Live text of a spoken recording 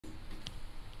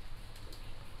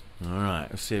All right,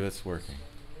 let's see if it's working.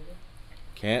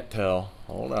 Can't tell.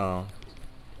 Hold on.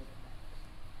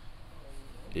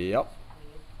 Yep.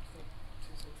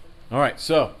 All right,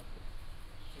 so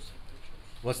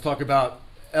let's talk about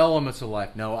elements of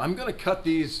life. Now, I'm going to cut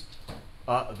these,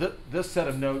 this set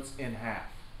of notes in half.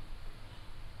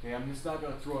 Okay, I'm just not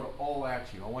going to throw it all at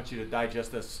you. I want you to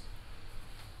digest this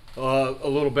a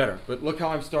little better. But look how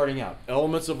I'm starting out.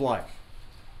 Elements of life.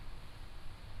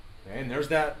 Okay, and there's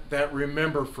that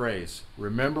remember phrase.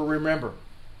 Remember, remember.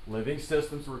 Living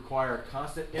systems require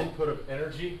constant input of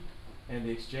energy and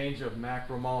the exchange of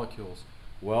macromolecules.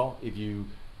 Well, if you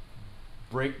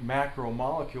break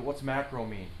macromolecule, what's macro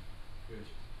mean? Huge.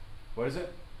 What is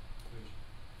it?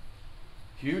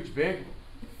 Huge. Huge, big?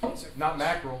 Not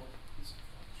macro.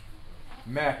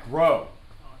 Macro.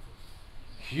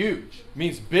 Huge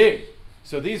means big.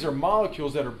 So these are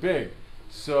molecules that are big.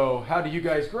 So how do you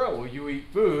guys grow? Well, you eat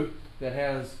food that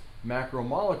has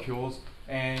macromolecules,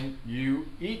 and you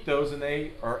eat those and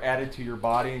they are added to your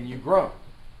body and you grow.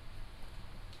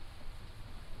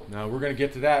 Now we're going to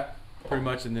get to that pretty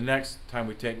much in the next time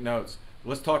we take notes.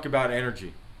 Let's talk about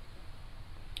energy.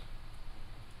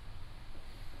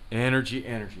 Energy.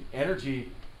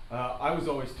 Energy, I was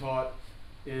always taught,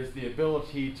 is the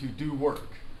ability to do work.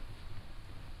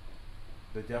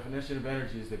 The definition of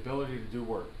energy is the ability to do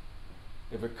work.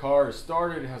 If a car is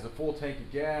started, it has a full tank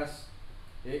of gas,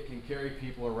 it can carry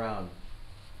people around.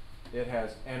 It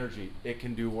has energy. It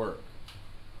can do work.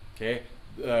 Okay?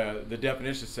 The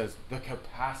definition says the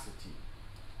capacity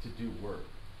to do work.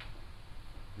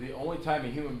 The only time a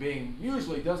human being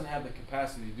usually doesn't have the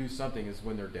capacity to do something is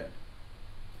when they're dead.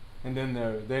 And then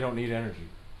they don't need energy.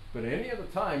 But at any other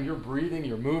time, you're breathing,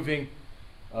 you're moving,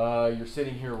 you're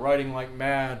sitting here writing like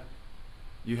mad.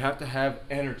 You have to have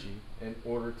energy in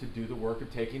order to do the work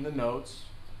of taking the notes,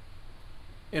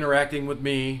 interacting with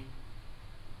me,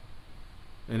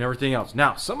 and everything else.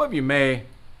 Now, some of you may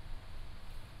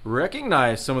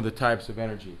recognize some of the types of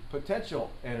energy.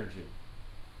 Potential energy.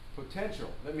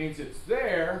 Potential. That means it's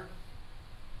there.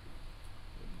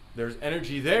 There's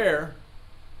energy there,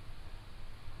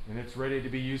 and it's ready to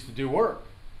be used to do work.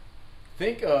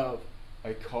 Think of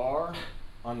a car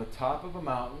on the top of a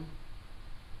mountain.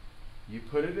 You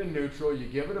put it in neutral, you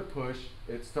give it a push,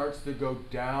 it starts to go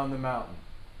down the mountain.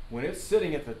 When it's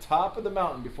sitting at the top of the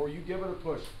mountain, before you give it a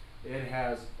push, it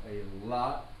has a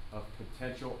lot of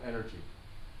potential energy.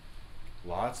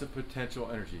 Lots of potential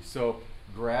energy. So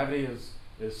gravity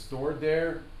is stored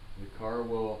there. The car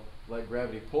will let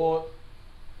gravity pull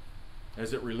it.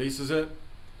 As it releases it,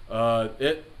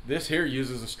 this here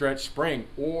uses a stretch spring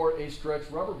or a stretch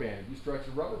rubber band. You stretch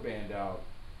a rubber band out.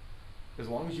 As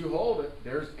long as you hold it,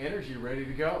 there's energy ready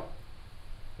to go.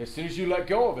 As soon as you let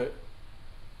go of it,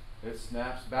 it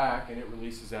snaps back and it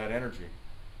releases that energy.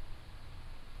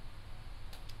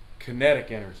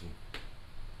 Kinetic energy.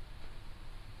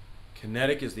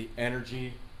 Kinetic is the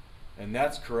energy, and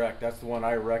that's correct. That's the one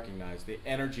I recognize, the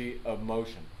energy of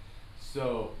motion.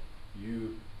 So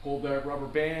you hold that rubber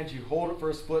band, you hold it for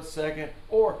a split second,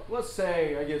 or let's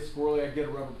say I get squirrely, I get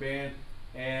a rubber band,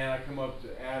 and I come up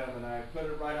to Adam and I put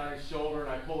it right on his shoulder and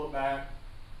I pull it back.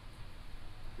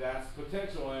 That's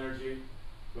potential energy.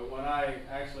 But when I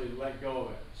actually let go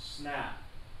of it, snap.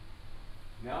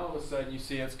 Now all of a sudden you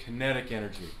see it's kinetic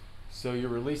energy. So you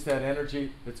release that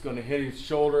energy, it's going to hit his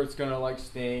shoulder, it's going to like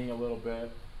sting a little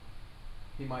bit.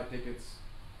 He might think it's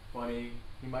funny,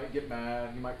 he might get mad,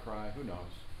 he might cry, who knows?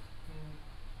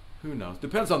 Who knows?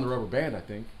 Depends on the rubber band, I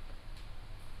think.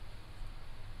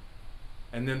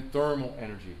 And then thermal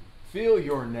energy. Feel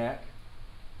your neck.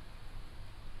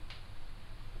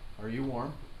 Are you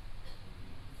warm?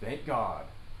 Thank God.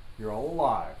 You're all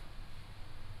alive.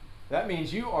 That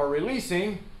means you are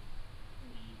releasing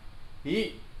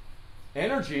heat,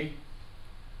 energy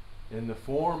in the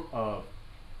form of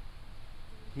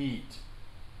heat.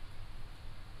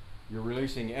 You're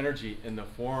releasing energy in the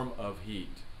form of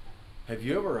heat. Have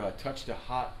you ever touched a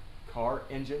hot car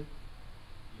engine?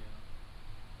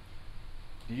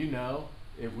 Do you know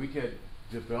if we could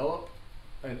develop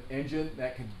an engine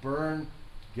that could burn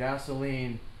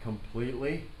gasoline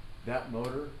completely, that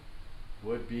motor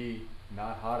would be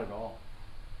not hot at all,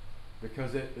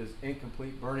 because it is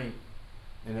incomplete burning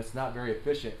and it's not very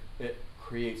efficient. It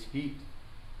creates heat.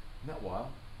 Isn't that wild?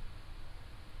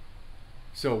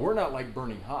 So we're not like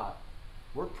burning hot.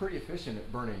 We're pretty efficient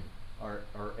at burning our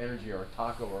energy, our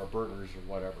taco, or our burgers, or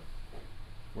whatever.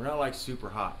 We're not like super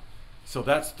hot. So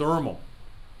that's thermal.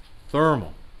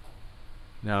 Thermal.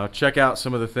 Now check out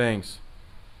some of the things.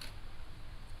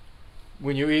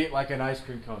 When you eat like an ice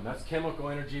cream cone, that's chemical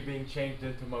energy being changed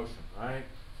into motion, right?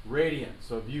 radiant.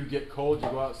 So if you get cold, you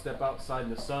go out, step outside in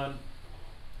the sun,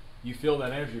 you feel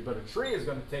that energy. But a tree is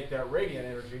going to take that radiant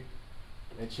energy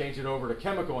and change it over to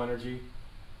chemical energy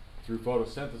through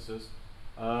photosynthesis.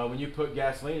 When you put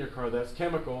gasoline in your car, that's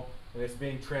chemical, and it's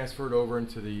being transferred over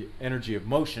into the energy of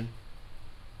motion.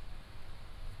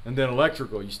 And then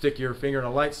electrical, you stick your finger in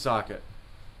a light socket.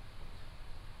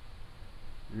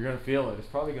 You're going to feel it. It's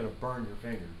probably going to burn your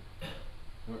finger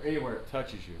or anywhere it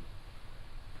touches you.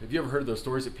 Have you ever heard those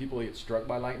stories that people get struck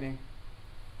by lightning?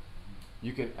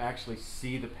 You can actually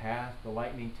see the path the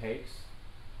lightning takes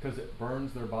because it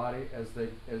burns their body as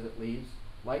it leaves.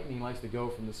 Lightning likes to go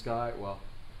from the sky, well,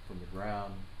 from the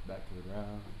ground, back to the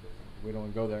ground. We don't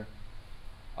want to go there.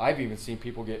 I've even seen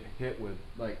people get hit with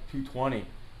like 220,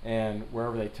 and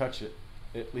wherever they touch it,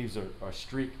 it leaves a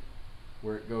streak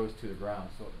where it goes to the ground,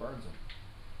 so it burns them.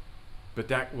 But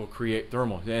that will create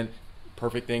thermal. And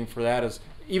perfect thing for that is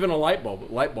even a light bulb.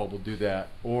 A light bulb will do that,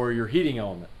 or your heating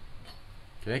element.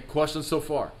 Okay, questions so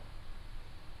far?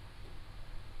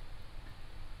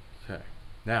 Okay,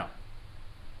 now,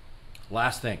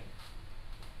 last thing.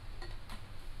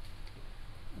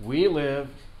 We live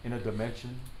in a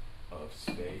dimension of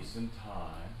space and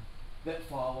time that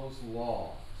follows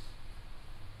laws.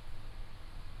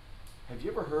 Have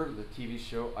you ever heard of the TV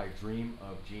show I Dream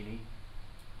of Jeannie?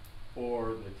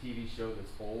 Or the TV show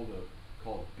that's old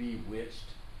called Bewitched,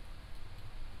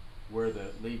 where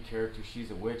the lead character,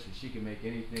 she's a witch and she can make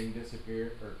anything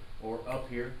disappear or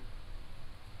appear.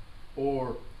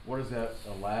 Or what is that,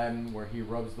 Aladdin, where he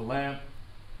rubs the lamp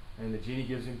and the genie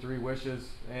gives him 3 wishes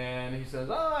and he says,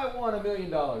 oh, I want $1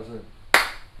 million. Or,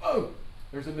 oh,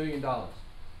 there's $1 million.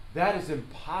 That is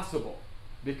impossible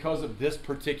because of this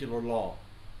particular law.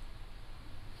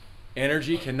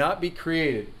 Energy cannot be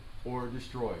created or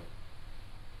destroyed.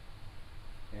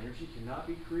 Energy cannot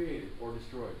be created or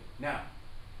destroyed. Now,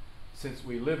 since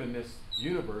we live in this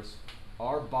universe,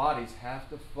 our bodies have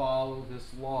to follow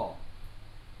this law.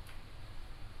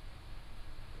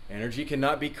 Energy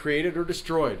cannot be created or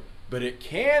destroyed, but it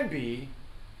can be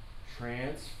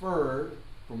transferred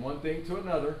from one thing to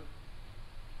another,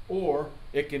 or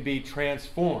it can be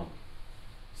transformed,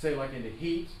 say like into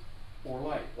heat or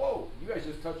light. Whoa, you guys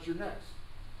just touched your necks.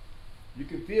 You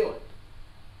can feel it.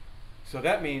 So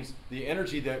that means the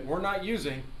energy that we're not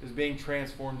using is being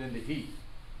transformed into heat.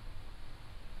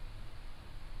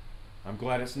 I'm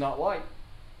glad it's not light,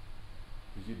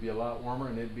 because you'd be a lot warmer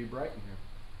and it'd be bright in here.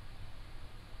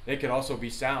 It could also be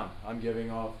sound. I'm giving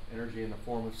off energy in the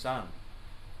form of sound.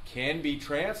 Can be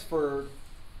transferred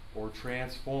or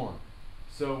transformed.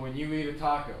 So when you eat a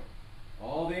taco,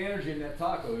 all the energy in that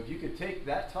taco, if you could take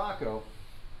that taco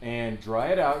and dry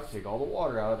it out, take all the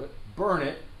water out of it, burn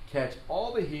it, catch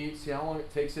all the heat, see how long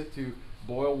it takes it to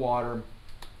boil water,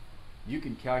 you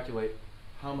can calculate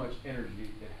how much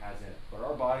energy it has in it. But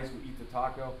our bodies, we eat the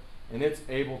taco, and it's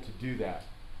able to do that.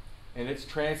 And it's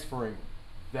transferring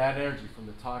that energy from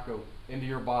the taco into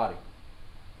your body.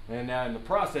 And now in the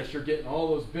process, you're getting all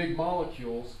those big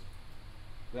molecules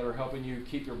that are helping you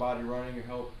keep your body running and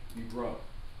help you grow.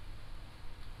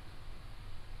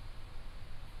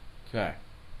 Okay.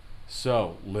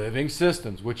 So, living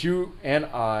systems, which you and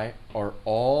I are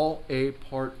all a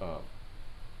part of,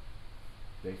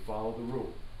 they follow the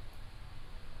rule.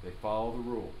 They follow the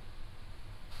rule.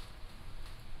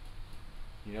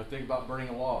 You know, think about burning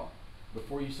a log.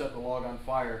 Before you set the log on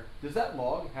fire, does that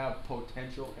log have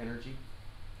potential energy?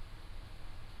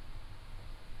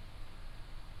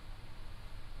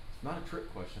 It's not a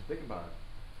trick question. Think about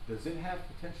it. Does it have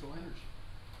potential energy?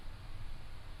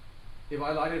 If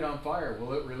I light it on fire,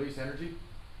 will it release energy?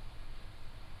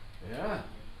 Yeah.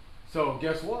 So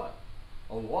guess what?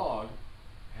 A log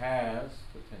has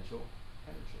potential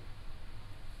energy.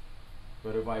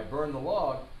 But if I burn the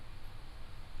log,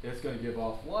 it's going to give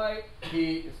off light,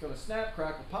 heat, it's going to snap,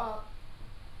 crackle, pop.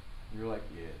 You're like,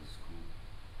 yeah, this is cool.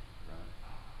 Right?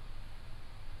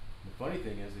 The funny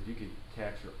thing is, if you could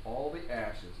capture all the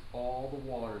ashes, all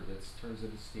the water that turns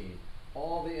into steam,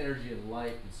 all the energy and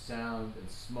light and sound and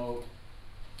smoke,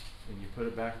 and you put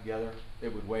it back together,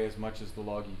 it would weigh as much as the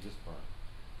log you just burned.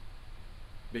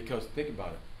 Because think about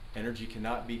it, energy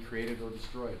cannot be created or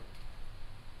destroyed.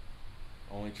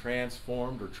 Only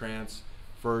transformed or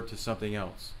transferred to something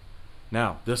else.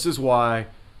 Now, this is why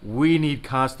we need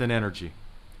constant energy.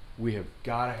 We have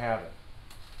got to have it.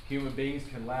 Human beings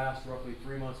can last roughly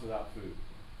 3 months without food.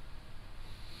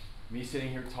 Me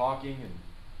sitting here talking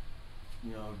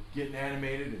and getting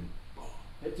animated, and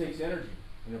it takes energy.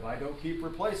 And if I don't keep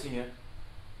replacing it,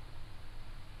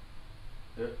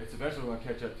 it's eventually going to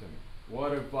catch up to me.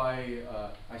 What if I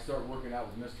start working out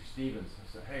with Mr. Stevens?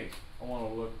 I say, hey, I want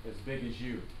to look as big as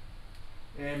you.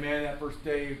 And man, that first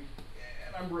day,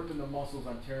 and I'm ripping the muscles,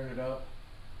 I'm tearing it up.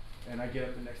 And I get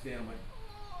up the next day and I'm like,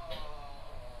 oh.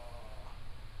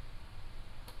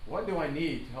 What do I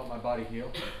need to help my body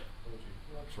heal?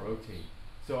 Protein.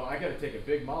 So I got to take a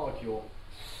big molecule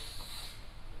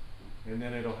and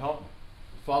then it'll help me.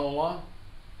 Follow along?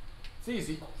 It's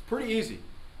easy. It's pretty easy.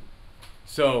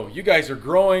 So you guys are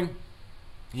growing,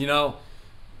 you know,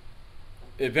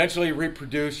 eventually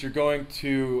reproduce. You're going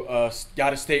to got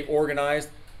to stay organized.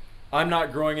 I'm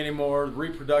not growing anymore.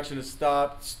 Reproduction has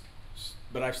stopped,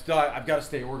 but I've got to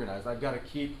stay organized. I've got to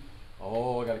keep,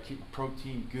 I got to keep my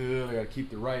protein good. I got to keep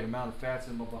the right amount of fats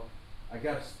in my body. I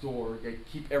got to store, I got to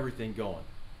keep everything going.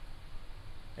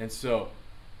 And so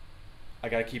I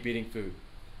got to keep eating food.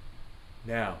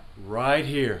 Now, right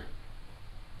here,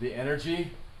 the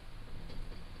energy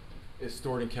is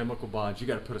stored in chemical bonds. You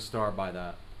got to put a star by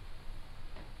that.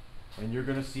 And you're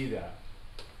going to see that.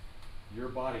 Your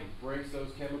body breaks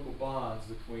those chemical bonds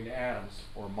between atoms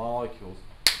or molecules,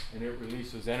 and it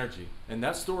releases energy. And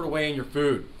that's stored away in your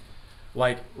food.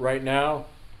 Like right now,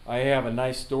 I have a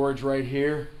nice storage right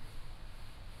here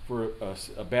for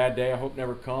a bad day I hope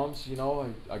never comes. You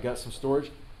know, I got some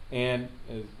storage. And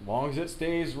as long as it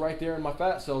stays right there in my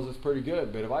fat cells, it's pretty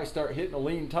good. But if I start hitting a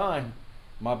lean time,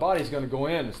 my body's going to go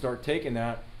in and start taking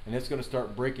that, and it's going to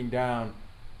start breaking down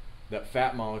that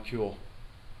fat molecule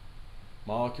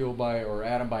by, or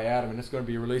atom by atom, and it's going to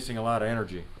be releasing a lot of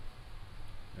energy.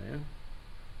 Okay.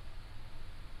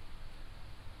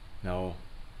 Now,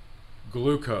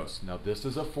 glucose. Now, this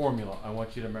is a formula I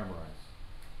want you to memorize.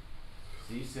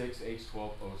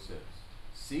 C6H12O6.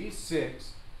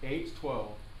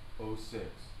 C6H12O6.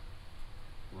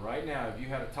 Right now, if you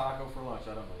had a taco for lunch,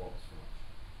 I don't know what was for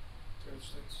lunch.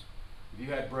 Breadsticks. If you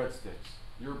had breadsticks,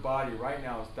 your body right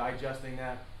now is digesting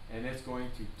that, and it's going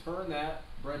to turn that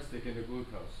breadstick into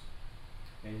glucose.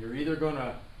 And you're either going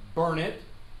to burn it,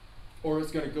 or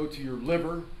it's going to go to your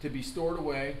liver to be stored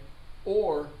away,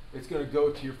 or it's going to go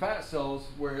to your fat cells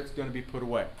where it's going to be put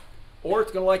away, or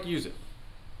it's going to use it.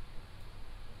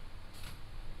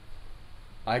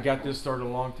 I got this started a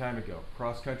long time ago.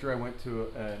 Cross country, I went to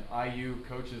an IU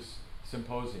coaches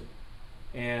symposium,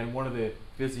 and one of the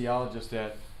physiologists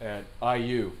at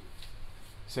IU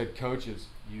said, coaches,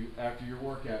 after your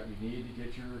workout, you need to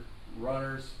get your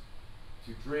runners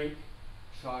to drink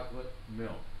chocolate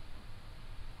milk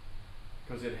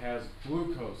because it has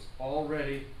glucose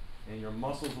already, and your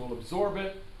muscles will absorb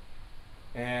it,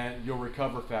 and you'll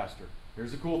recover faster.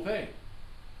 Here's the cool thing.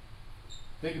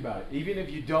 Think about it. Even if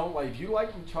you don't like, if you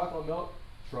like chocolate milk,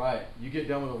 try it. You get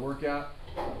done with a workout,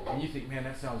 and you think, man,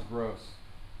 that sounds gross.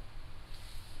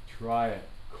 Try it.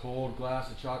 Cold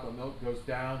glass of chocolate milk goes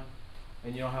down,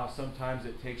 and you know how sometimes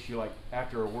it takes you, like,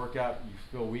 after a workout, you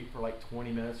feel weak for like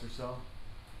 20 minutes or so?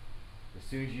 As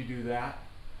soon as you do that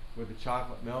with the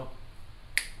chocolate milk,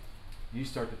 you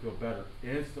start to feel better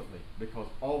instantly because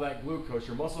all that glucose,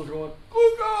 your muscles are going,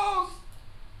 glucose!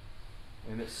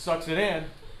 And it sucks it in.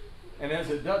 And as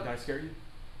it does, did I scare you?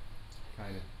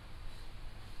 Kind of.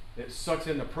 It sucks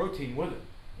in the protein with it.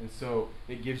 And so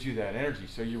it gives you that energy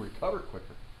so you recover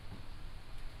quicker.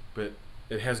 But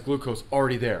it has glucose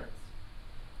already there.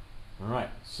 All right,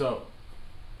 so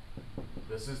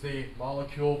this is the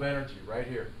molecule of energy right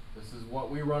here. This is what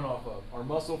we run off of. Our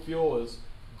muscle fuel is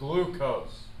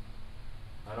glucose.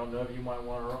 I don't know if you might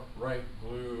want to write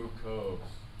glucose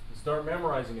and start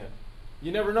memorizing it.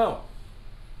 You never know.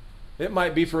 It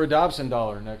might be for a Dobson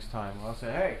dollar next time. I'll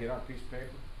say, hey, get on a piece of paper.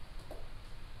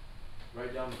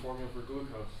 Write down the formula for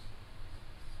glucose.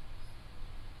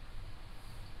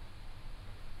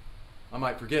 I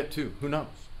might forget too. Who knows?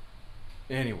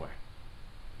 Anyway.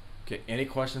 Okay, any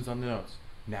questions on the notes?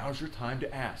 Now's your time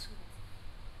to ask.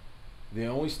 The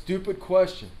only stupid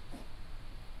question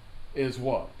is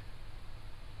what?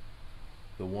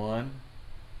 The one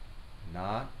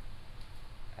not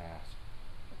asked.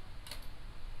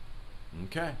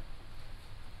 Okay.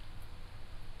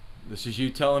 This is you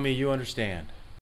telling me you understand.